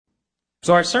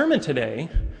So our sermon today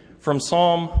from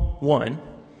Psalm 1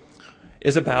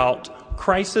 is about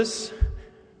crisis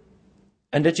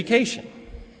and education.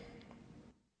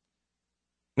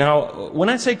 Now, when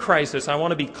I say crisis, I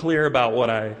want to be clear about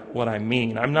what I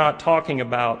mean. I'm not talking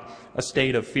about a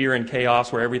state of fear and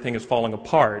chaos where everything is falling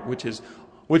apart, which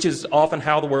is often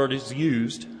how the word is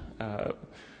used.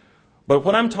 But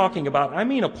what I'm talking about, I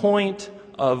mean a point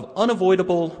of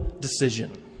unavoidable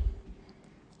decision,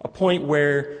 a point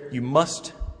where you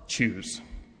must choose.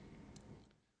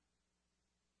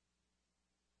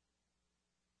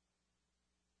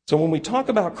 So when we talk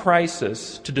about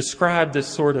crisis to describe this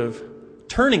sort of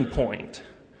turning point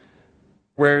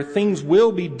where things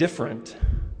will be different,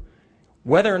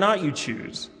 whether or not you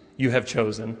choose, you have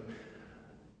chosen,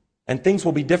 and things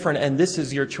will be different, and this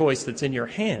is your choice that's in your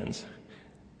hands.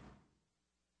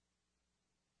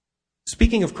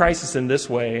 Speaking of crisis in this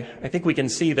way, I think we can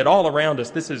see that all around us,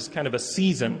 this is kind of a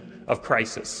season of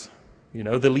crisis. You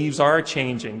know, the leaves are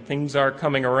changing, things are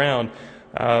coming around.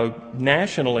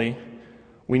 Nationally,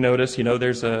 we notice,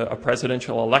 there's a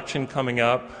presidential election coming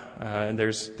up, and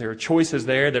there are choices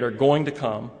there that are going to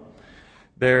come.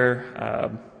 There's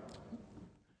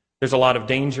a lot of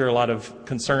danger, a lot of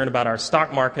concern about our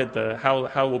stock market,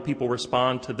 how will people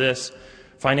respond to this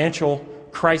financial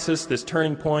crisis, this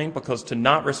turning point, because to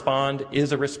not respond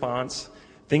is a response.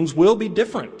 Things will be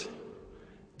different.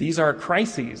 These are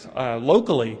crises.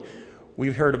 Locally,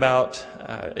 we've heard about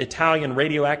Italian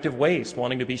radioactive waste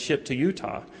wanting to be shipped to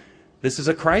Utah. This is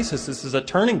a crisis. This is a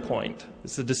turning point.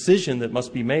 It's a decision that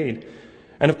must be made.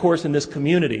 And of course, in this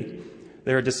community,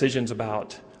 there are decisions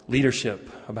about leadership,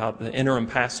 about the interim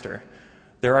pastor.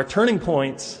 There are turning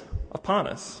points upon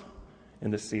us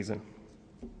in this season.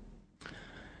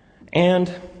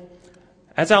 And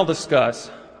as I'll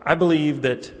discuss, I believe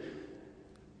that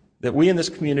we in this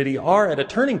community are at a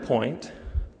turning point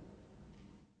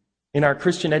in our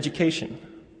Christian education,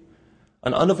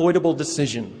 an unavoidable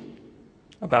decision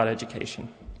about education.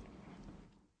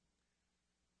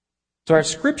 So our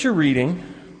scripture reading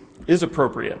is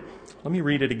appropriate. Let me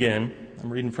read it again. I'm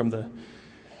reading from the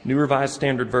New Revised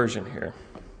Standard Version here.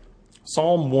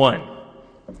 Psalm 1.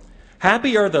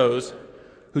 Happy are those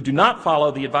who do not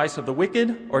follow the advice of the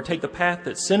wicked, or take the path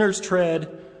that sinners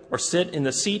tread, or sit in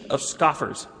the seat of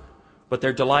scoffers, but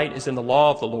their delight is in the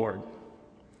law of the Lord,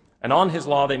 and on his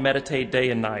law they meditate day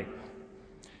and night.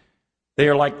 They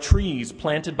are like trees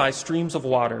planted by streams of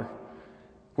water,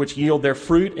 which yield their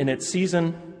fruit in its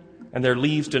season, and their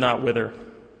leaves do not wither.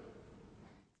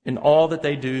 In all that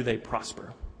they do, they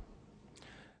prosper.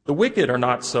 The wicked are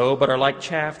not so, but are like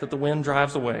chaff that the wind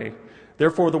drives away.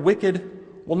 Therefore the wicked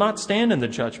will not stand in the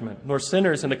judgment, nor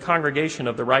sinners in the congregation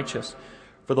of the righteous.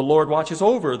 For the Lord watches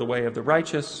over the way of the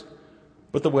righteous,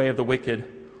 but the way of the wicked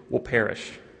will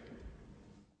perish.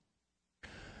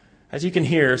 As you can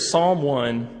hear, Psalm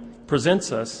 1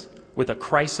 presents us with a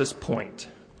crisis point.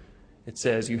 It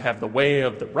says you have the way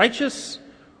of the righteous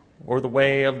or the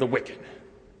way of the wicked.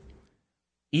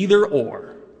 Either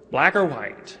or, black or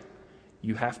white,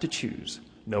 you have to choose.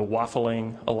 No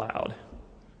waffling allowed.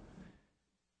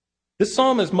 This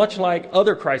psalm is much like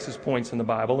other crisis points in the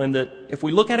Bible in that if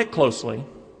we look at it closely,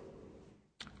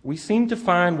 we seem to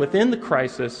find within the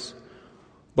crisis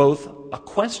both a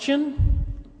question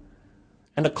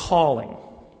and a calling.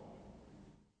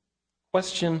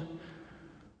 Question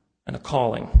and a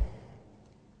calling.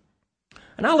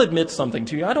 And I'll admit something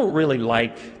to you. I don't really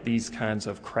like these kinds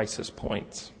of crisis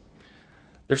points.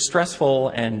 They're stressful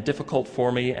and difficult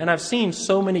for me, and I've seen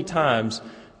so many times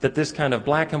that this kind of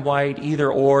black and white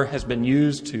either or has been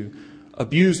used to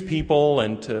abuse people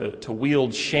and to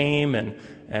wield shame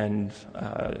and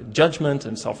judgment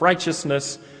and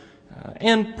self-righteousness.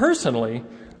 And personally,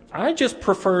 I just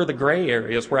prefer the gray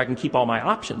areas where I can keep all my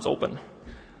options open.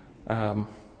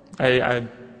 I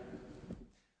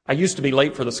used to be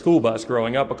late for the school bus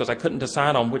growing up because I couldn't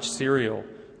decide on which cereal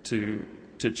to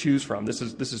choose from. This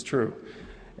is true.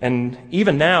 And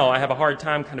even now, I have a hard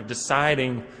time kind of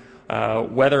deciding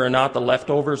whether or not the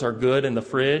leftovers are good in the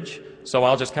fridge, so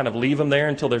I'll just kind of leave them there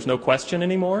until there's no question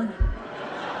anymore.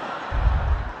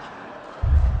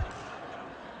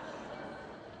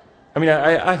 I mean,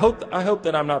 I hope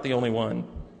that I'm not the only one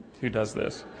who does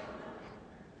this.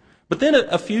 But then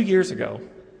a few years ago,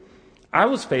 I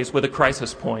was faced with a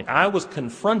crisis point. I was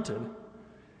confronted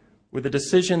with a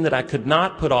decision that I could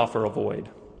not put off or avoid.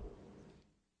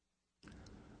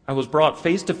 I was brought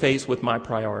face to face with my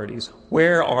priorities.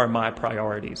 Where are my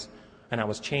priorities? And I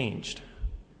was changed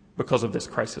because of this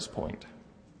crisis point.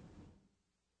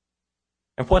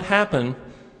 And what happened,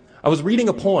 I was reading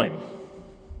a poem.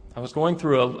 I was going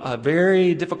through a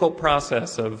very difficult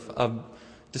process of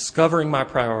discovering my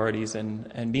priorities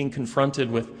and being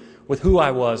confronted with who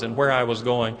I was and where I was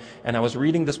going. And I was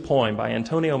reading this poem by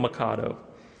Antonio Machado.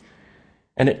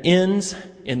 And it ends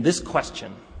in this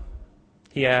question.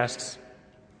 He asks,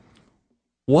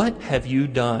 "What have you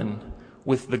done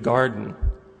with the garden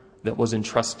that was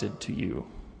entrusted to you?"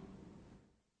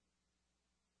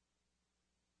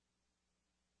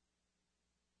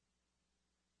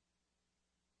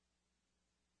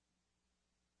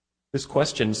 This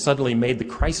question suddenly made the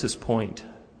crisis point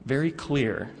very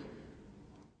clear.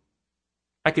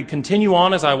 I could continue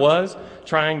on as I was,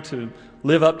 trying to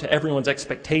live up to everyone's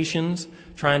expectations,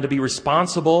 trying to be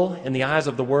responsible in the eyes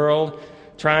of the world,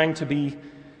 trying to be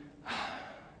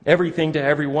everything to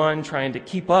everyone, trying to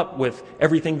keep up with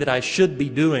everything that I should be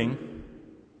doing,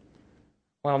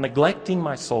 while neglecting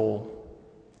my soul,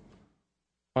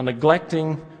 while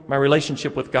neglecting my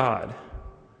relationship with God,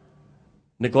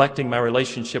 neglecting my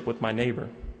relationship with my neighbor.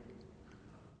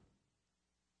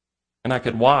 And I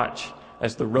could watch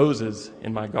as the roses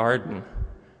in my garden,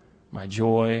 my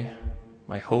joy,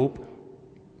 my hope,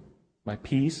 my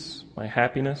peace, my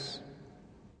happiness,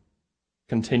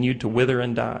 continued to wither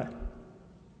and die.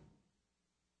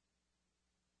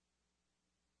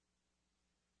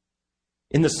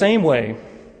 In the same way,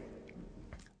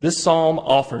 this psalm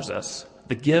offers us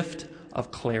the gift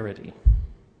of clarity.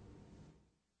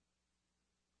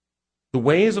 The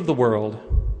ways of the world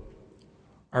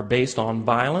are based on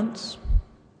violence,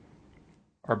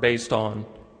 are based on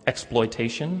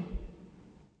exploitation,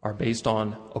 are based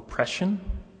on oppression.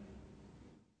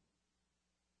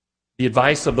 The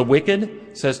advice of the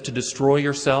wicked says to destroy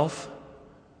yourself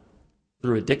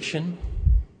through addiction.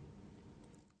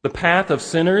 The path of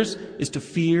sinners is to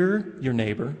fear your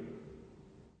neighbor,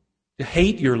 to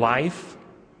hate your life,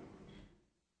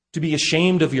 to be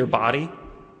ashamed of your body.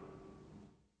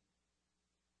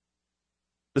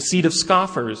 The seat of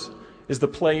scoffers is the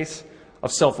place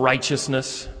of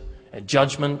self-righteousness and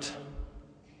judgment.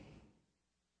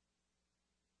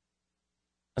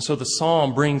 And so the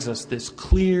psalm brings us this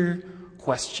clear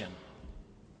question.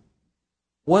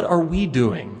 What are we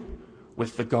doing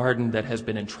with the garden that has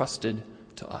been entrusted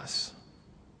to us?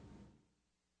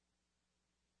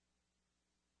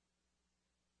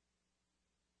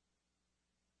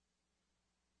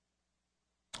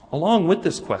 Along with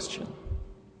this question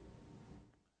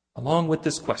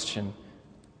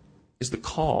is the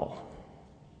call.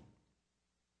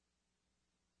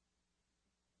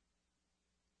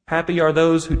 Happy are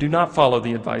those who do not follow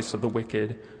the advice of the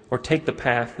wicked, or take the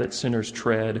path that sinners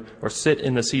tread, or sit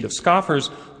in the seat of scoffers,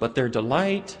 but their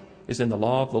delight is in the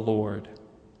law of the Lord.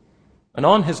 And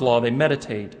on his law they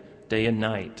meditate day and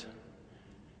night.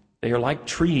 They are like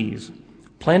trees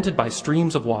planted by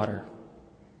streams of water,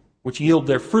 which yield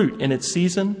their fruit in its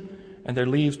season, and their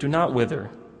leaves do not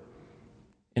wither.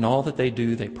 In all that they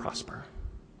do, they prosper.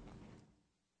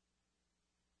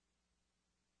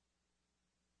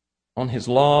 On his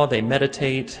law they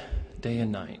meditate day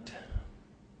and night.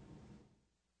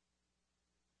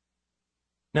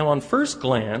 Now, on first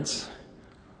glance,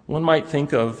 one might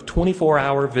think of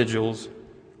 24-hour vigils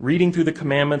reading through the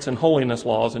commandments and holiness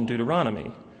laws in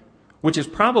Deuteronomy, which is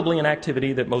probably an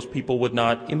activity that most people would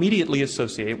not immediately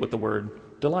associate with the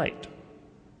word delight.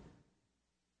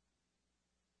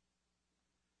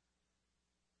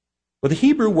 Well, the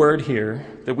Hebrew word here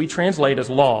that we translate as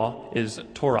law is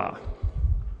Torah.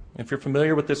 If you're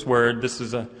familiar with this word, this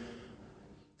is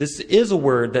a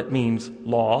word that means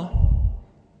law.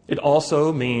 It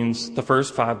also means the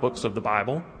first 5 books of the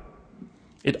Bible.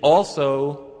 It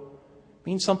also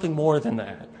means something more than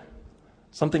that.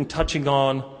 Something touching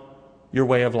on your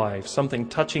way of life. Something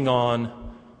touching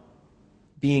on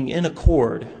being in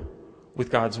accord with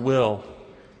God's will.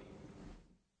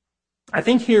 I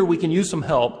think here we can use some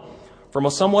help from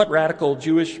a somewhat radical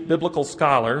Jewish biblical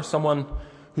scholar, someone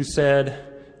who said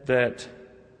that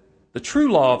the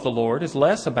true law of the Lord is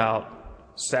less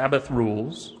about Sabbath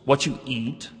rules, what you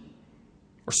eat,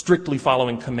 or strictly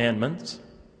following commandments.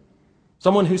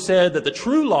 Someone who said that the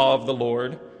true law of the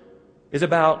Lord is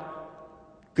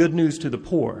about good news to the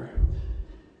poor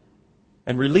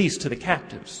and release to the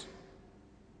captives.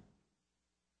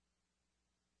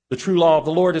 The true law of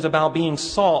the Lord is about being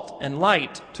salt and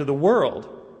light to the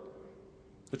world.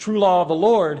 The true law of the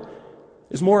Lord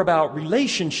is more about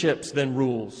relationships than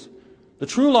rules. The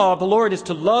true law of the Lord is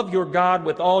to love your God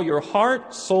with all your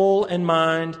heart, soul, and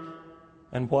mind.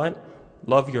 And what?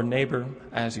 Love your neighbor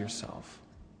as yourself.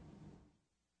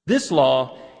 This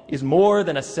law is more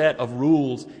than a set of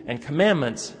rules and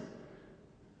commandments.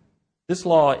 This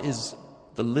law is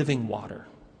the living water.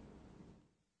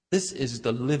 This is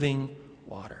the living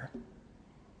water.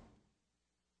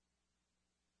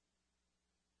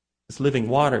 This living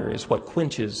water is what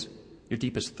quenches your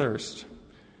deepest thirst.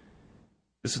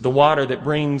 This is the water that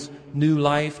brings new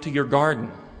life to your garden.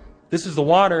 This is the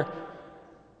water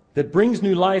that brings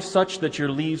new life such that your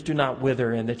leaves do not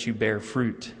wither and that you bear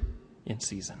fruit in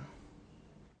season.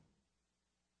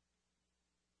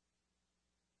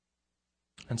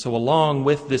 And so along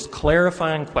with this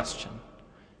clarifying question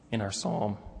in our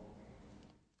psalm,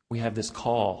 we have this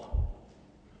call: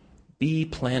 be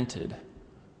planted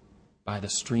by the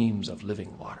streams of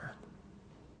living water.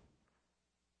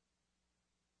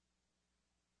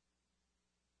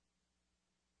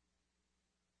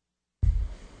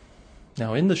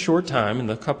 Now, in the short time, in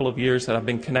the couple of years that I've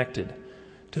been connected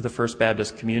to the First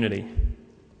Baptist community,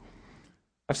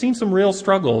 I've seen some real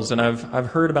struggles, and I've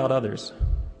heard about others.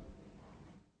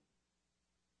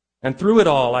 And through it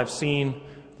all, I've seen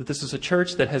that this is a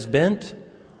church that has bent,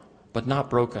 but not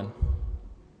broken.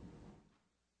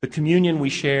 The communion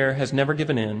we share has never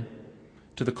given in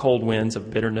to the cold winds of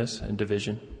bitterness and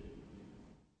division.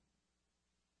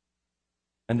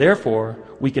 And therefore,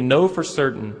 we can know for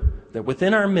certain that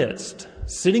within our midst,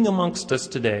 sitting amongst us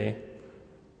today,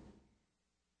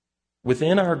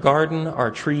 within our garden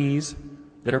are trees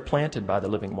that are planted by the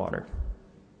living water.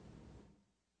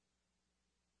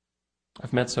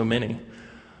 I've met so many.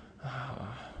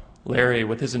 Larry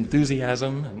with his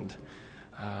enthusiasm, and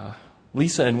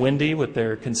Lisa and Wendy with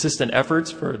their consistent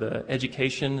efforts for the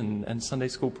education and Sunday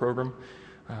school program.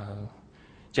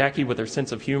 Jackie with her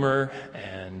sense of humor,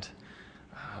 and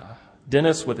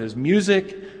Dennis with his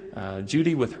music,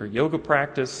 Judy with her yoga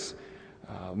practice,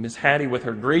 Miss Hattie with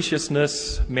her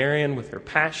graciousness, Marion with her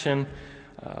passion,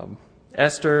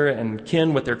 Esther and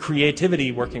Ken with their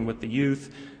creativity working with the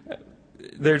youth.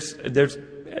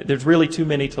 There's really too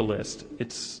many to list.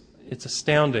 It's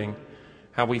astounding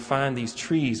how we find these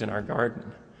trees in our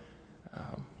garden.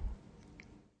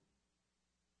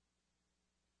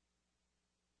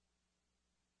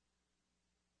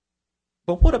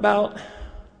 But what about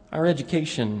our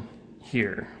education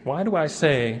here? Why do I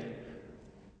say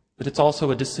that it's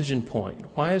also a decision point?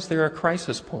 Why is there a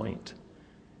crisis point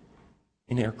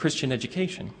in our Christian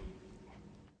education?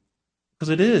 Because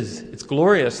it is. It's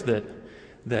glorious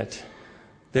that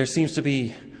there seems to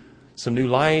be some new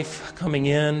life coming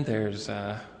in.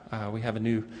 We have a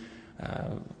new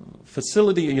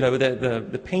facility,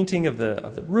 the painting of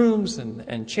the rooms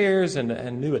and chairs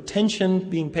and new attention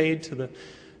being paid to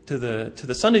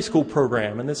the Sunday school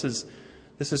program, and this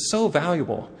is so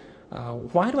valuable.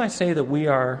 Why do I say that we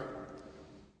are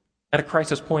at a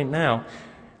crisis point now?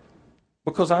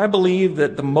 Because I believe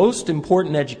that the most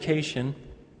important education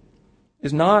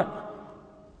is not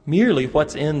merely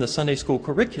what's in the Sunday school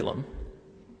curriculum.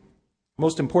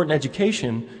 Most important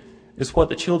education is what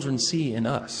the children see in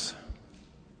us.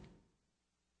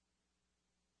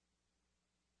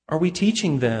 Are we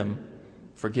teaching them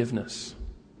forgiveness?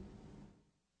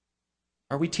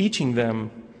 Are we teaching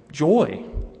them joy?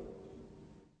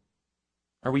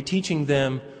 Are we teaching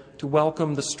them to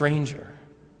welcome the stranger,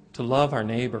 to love our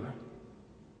neighbor?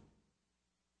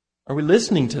 Are we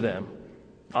listening to them,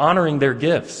 honoring their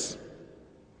gifts?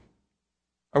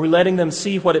 Are we letting them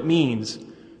see what it means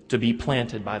to be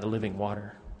planted by the living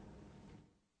water?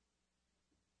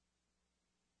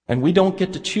 And we don't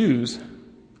get to choose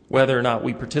whether or not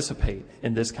we participate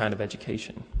in this kind of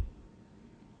education.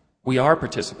 We are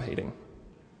participating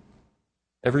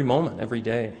every moment, every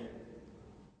day.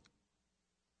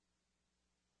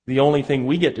 The only thing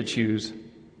we get to choose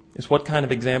is what kind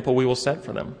of example we will set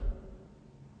for them.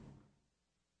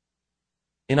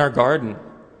 In our garden,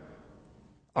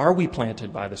 are we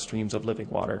planted by the streams of living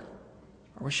water?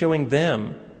 Are we showing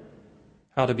them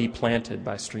how to be planted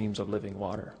by streams of living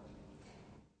water?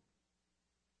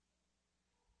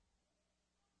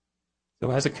 So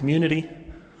as a community,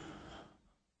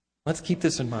 let's keep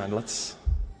this in mind. Let's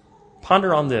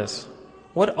ponder on this.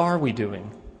 What are we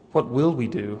doing? What will we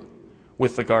do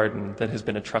with the garden that has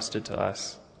been entrusted to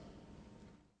us?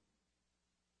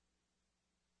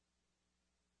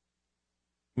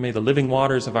 May the living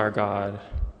waters of our God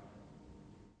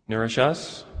nourish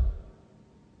us,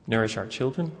 nourish our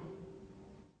children,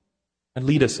 and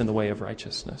lead us in the way of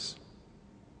righteousness.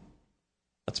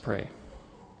 Let's pray.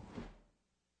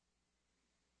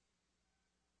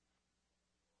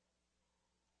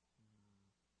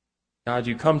 God,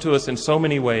 you come to us in so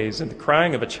many ways, in the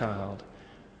crying of a child,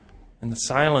 in the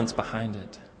silence behind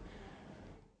it,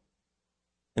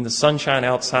 in the sunshine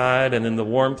outside, and in the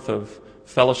warmth of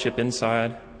fellowship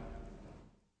inside.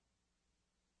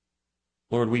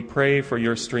 Lord, we pray for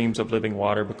your streams of living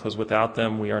water, because without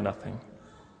them we are nothing.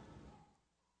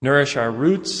 Nourish our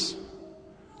roots.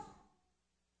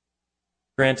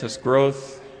 Grant us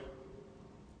growth.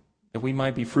 that we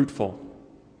might be fruitful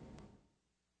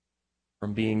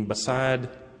from being beside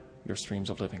your streams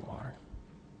of living water.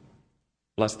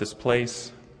 Bless this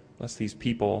place, bless these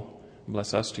people, and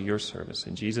bless us to your service.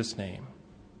 In Jesus' name,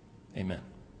 amen.